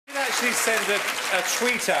actually sent a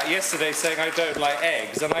tweet out yesterday saying I don't like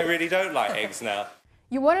eggs, and I really don't like eggs now.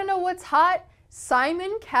 You want to know what's hot?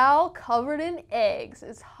 Simon Cowell covered in eggs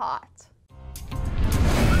is hot.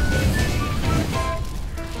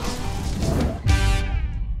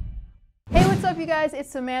 Hey, what's up you guys? It's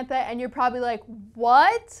Samantha, and you're probably like,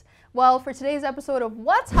 what? Well, for today's episode of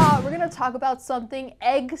What's Hot, we're going to talk about something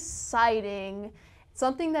exciting.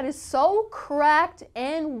 Something that is so cracked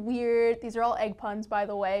and weird, these are all egg puns by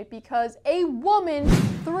the way, because a woman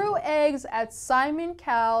threw eggs at Simon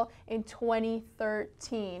Cowell in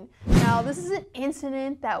 2013. Now this is an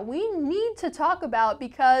incident that we need to talk about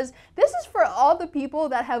because this is for all the people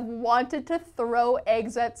that have wanted to throw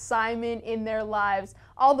eggs at Simon in their lives.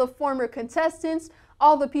 All the former contestants,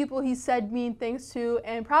 all the people he said mean things to,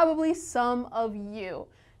 and probably some of you.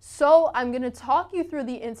 So I'm going to talk you through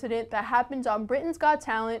the incident that happened on Britain's Got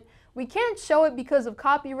Talent. We can't show it because of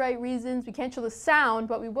copyright reasons, we can't show the sound,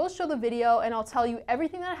 but we will show the video and I'll tell you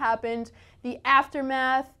everything that happened, the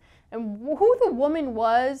aftermath, and who the woman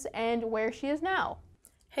was and where she is now.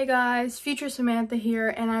 Hey guys, Future Samantha here,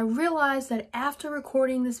 and I realized that after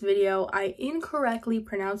recording this video, I incorrectly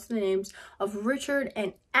pronounced the names of Richard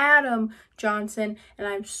and Adam Johnson, and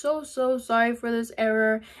I'm so sorry for this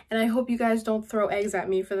error, and I hope you guys don't throw eggs at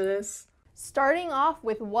me for this. Starting off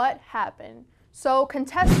with what happened. So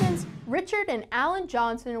contestants Richard and Alan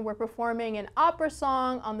Johnson were performing an opera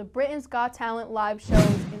song on the Britain's Got Talent live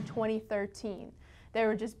shows in 2013. They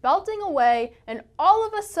were just belting away, and all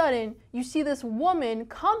of a sudden, you see this woman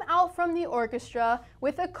come out from the orchestra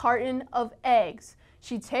with a carton of eggs.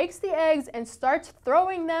 She takes the eggs and starts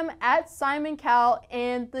throwing them at Simon Cowell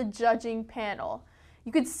and the judging panel.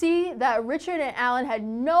 You could see that Richard and Alan had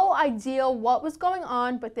no idea what was going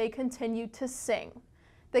on, but they continued to sing.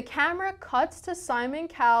 The camera cuts to Simon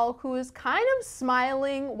Cowell, who is kind of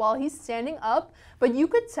smiling while he's standing up, but you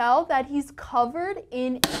could tell that he's covered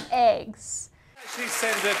in eggs. She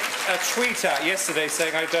sent a tweet out yesterday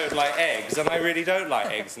saying I don't like eggs, and I really don't like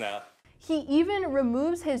eggs now. He even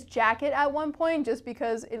removes his jacket at one point just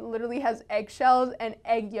because it literally has eggshells and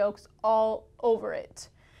egg yolks all over it.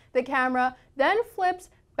 The camera then flips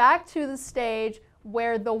back to the stage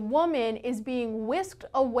where the woman is being whisked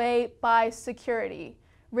away by security.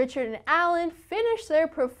 Richard and Alan finish their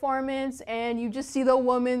performance and you just see the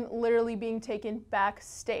woman literally being taken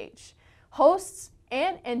backstage. Hosts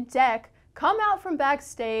Ant and Deck come out from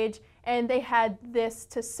backstage and they had this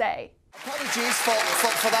to say. Apologies for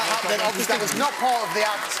that happening. Obviously, that was not part of the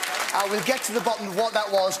act. We'll get to the bottom of what that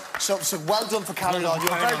was. So well done for carrying on.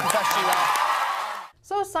 You're very professional there.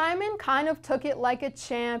 So Simon kind of took it like a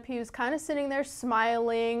champ. He was kind of sitting there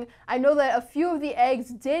smiling. I know that a few of the eggs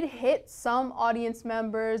did hit some audience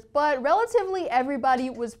members, but relatively everybody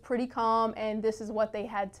was pretty calm, and this is what they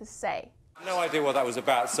had to say. No idea what that was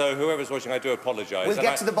about, so whoever's watching, I do apologise. We'll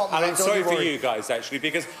get to the bottom of it. And I'm sorry for you guys, actually,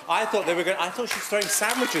 because I thought I thought she was throwing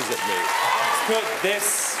sandwiches at me. Put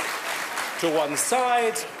this to one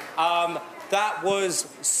side. That was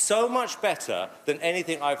so much better than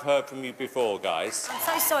anything I've heard from you before, guys. I'm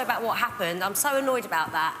so sorry about what happened. I'm so annoyed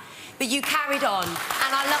about that. But you carried on,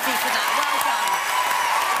 and I love you for that. Well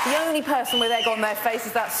done. The only person with egg on their face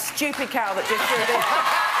is that stupid cow that just threw it.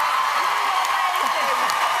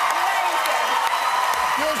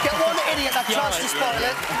 You always get one idiot that tries to spoil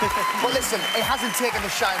it. Well, listen, it hasn't taken the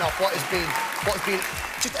shine off what has been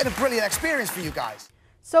just a brilliant experience for you guys.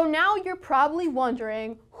 So now you're probably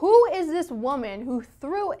wondering, who is this woman who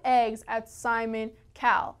threw eggs at Simon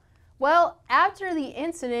Cowell? Well, after the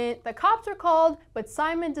incident, the cops were called, but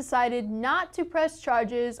Simon decided not to press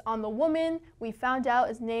charges on the woman we found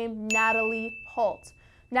out is named Natalie Holt.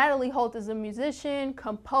 Natalie Holt is a musician,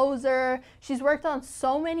 composer. She's worked on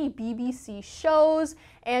so many BBC shows,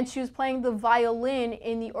 and she was playing the violin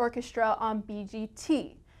in the orchestra on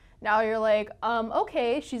BGT. Now you're like,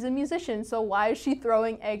 okay, she's a musician, so why is she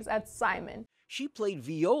throwing eggs at Simon? She played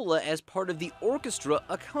viola as part of the orchestra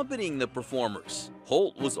accompanying the performers.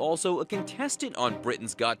 Holt was also a contestant on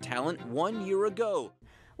Britain's Got Talent 1 year ago.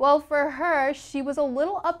 Well, for her, she was a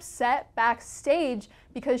little upset backstage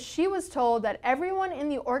because she was told that everyone in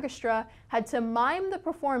the orchestra had to mime the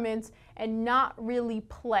performance and not really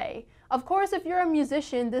play. Of course, if you're a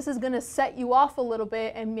musician, this is going to set you off a little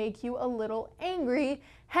bit and make you a little angry.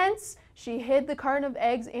 Hence, she hid the carton of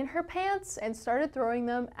eggs in her pants and started throwing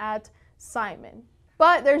them at Simon.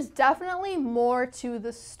 But there's definitely more to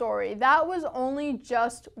the story. That was only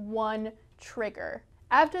just one trigger.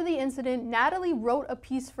 After the incident, Natalie wrote a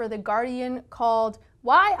piece for The Guardian called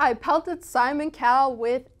 "Why I Pelted Simon Cowell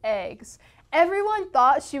with Eggs." Everyone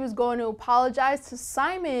thought she was going to apologize to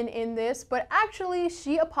Simon in this, but actually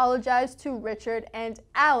she apologized to Richard and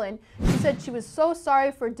Alan. She said she was so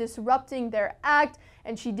sorry for disrupting their act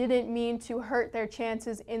and she didn't mean to hurt their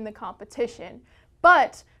chances in the competition.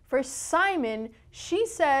 But for Simon, she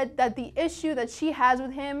said that the issue that she has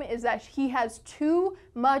with him is that he has too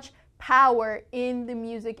much power in the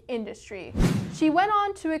music industry. She went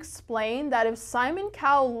on to explain that if Simon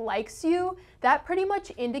Cowell likes you, that pretty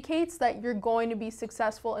much indicates that you're going to be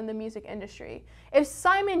successful in the music industry. If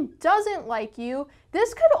Simon doesn't like you,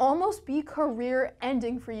 this could almost be career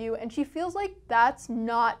ending for you, and she feels like that's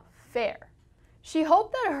not fair. She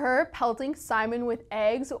hoped that her pelting Simon with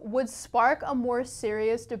eggs would spark a more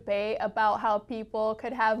serious debate about how people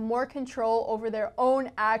could have more control over their own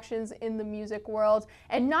actions in the music world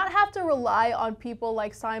and not have to rely on people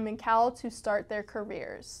like Simon Cowell to start their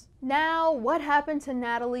careers. Now, what happened to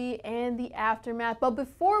Natalie and the aftermath? But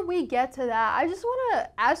before we get to that, I just want to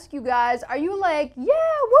ask you guys, are you like, yeah,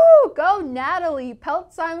 woo, go Natalie,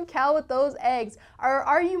 pelt Simon Cowell with those eggs? Or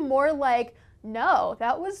are you more like, no,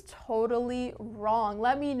 that was totally wrong?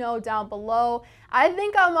 Let me know down below. I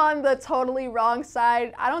think I'm on the totally wrong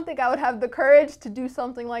side. I don't think I would have the courage to do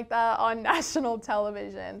something like that on national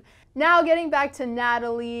television. Now, getting back to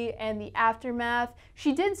Natalie and the aftermath,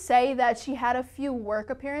 she did say that she had a few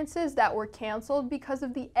work appearances that were canceled because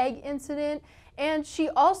of the egg incident. And she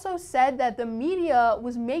also said that the media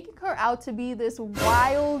was making her out to be this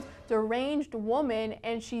wild, deranged woman,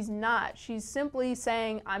 and she's not. She's simply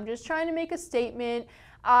saying, I'm just trying to make a statement.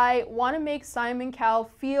 I want to make Simon Cowell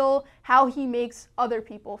feel how he makes other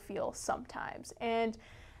people feel sometimes. And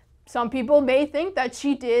some people may think that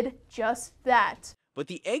she did just that. But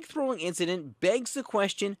the egg-throwing incident begs the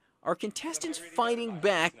question, are contestants fighting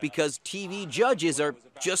back because TV judges are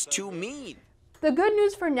just too mean? The good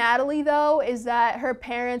news for Natalie, though, is that her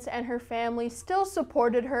parents and her family still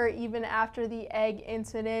supported her even after the egg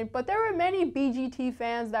incident, but there were many BGT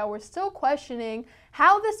fans that were still questioning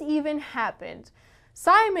how this even happened.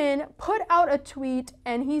 Simon put out a tweet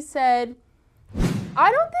and he said, I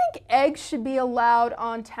don't think eggs should be allowed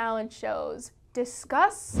on talent shows.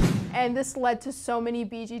 Discuss. And this led to so many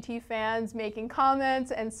BGT fans making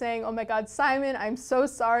comments and saying, oh my God, Simon, I'm so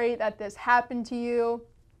sorry that this happened to you.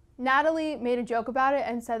 Natalie made a joke about it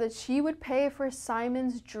and said that she would pay for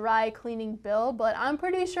Simon's dry cleaning bill, but I'm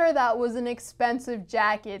pretty sure that was an expensive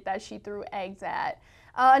jacket that she threw eggs at.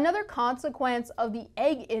 Another consequence of the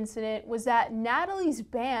egg incident was that Natalie's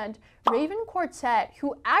band, Raven Quartet,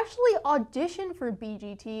 who actually auditioned for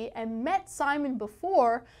BGT and met Simon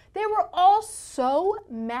before, they were all so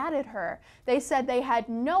mad at her. They said they had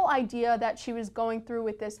no idea that she was going through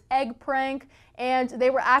with this egg prank, and they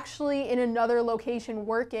were actually in another location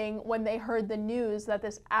working when they heard the news that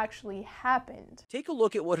this actually happened. Take a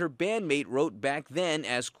look at what her bandmate wrote back then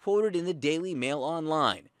as quoted in the Daily Mail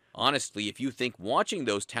Online. Honestly, if you think watching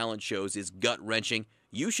those talent shows is gut-wrenching,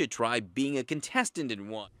 you should try being a contestant in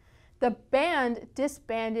one. The band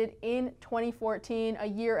disbanded in 2014, a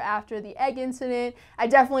year after the egg incident. I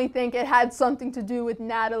definitely think it had something to do with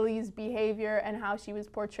Natalie's behavior and how she was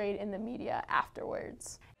portrayed in the media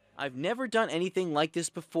afterwards. I've never done anything like this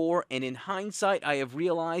before, and in hindsight, I have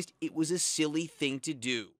realized it was a silly thing to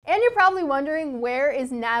do. And you're probably wondering, where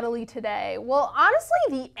is Natalie today? Well, honestly,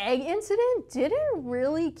 the egg incident didn't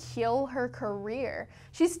really kill her career.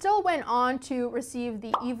 She still went on to receive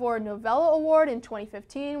the Ivor Novello Award in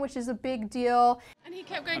 2015, which is a big deal. And he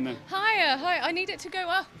kept going, higher, higher, I need it to go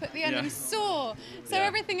up at the end and soar. So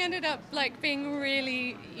everything ended up like being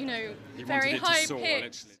really, you know, very high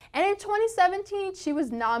pitched. And in 2017, she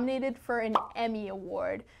was nominated for an Emmy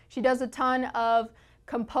Award. She does a ton of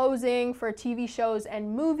composing for TV shows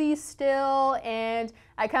and movies still, and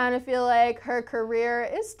I kind of feel like her career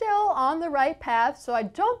is still on the right path, so I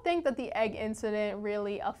don't think that the egg incident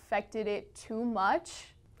really affected it too much.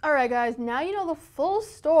 All right, guys, now you know the full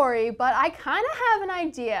story, but I kind of have an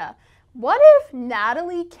idea. What if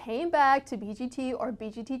Natalie came back to BGT or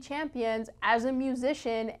BGT Champions as a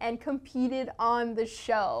musician and competed on the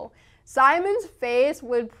show? Simon's face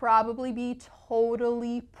would probably be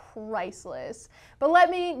totally priceless. But let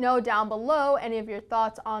me know down below any of your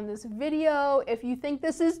thoughts on this video. If you think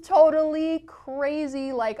this is totally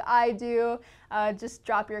crazy like I do, just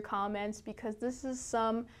drop your comments, because this is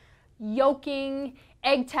some yoking,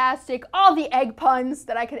 egg-tastic, all the egg puns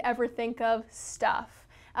that I could ever think of stuff.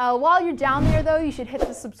 While you're down there though, you should hit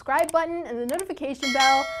the subscribe button and the notification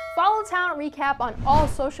bell, follow Talent Recap on all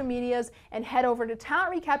social medias, and head over to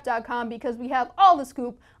talentrecap.com because we have all the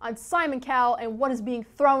scoop on Simon Cowell and what is being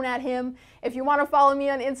thrown at him. If you want to follow me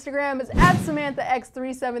on Instagram, it's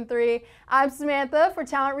 @SamanthaX373. I'm Samantha for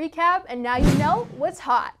Talent Recap, and now you know what's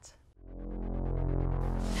hot.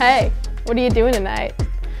 Hey, what are you doing tonight?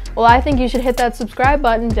 Well, I think you should hit that subscribe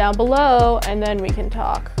button down below, and then we can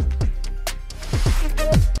talk.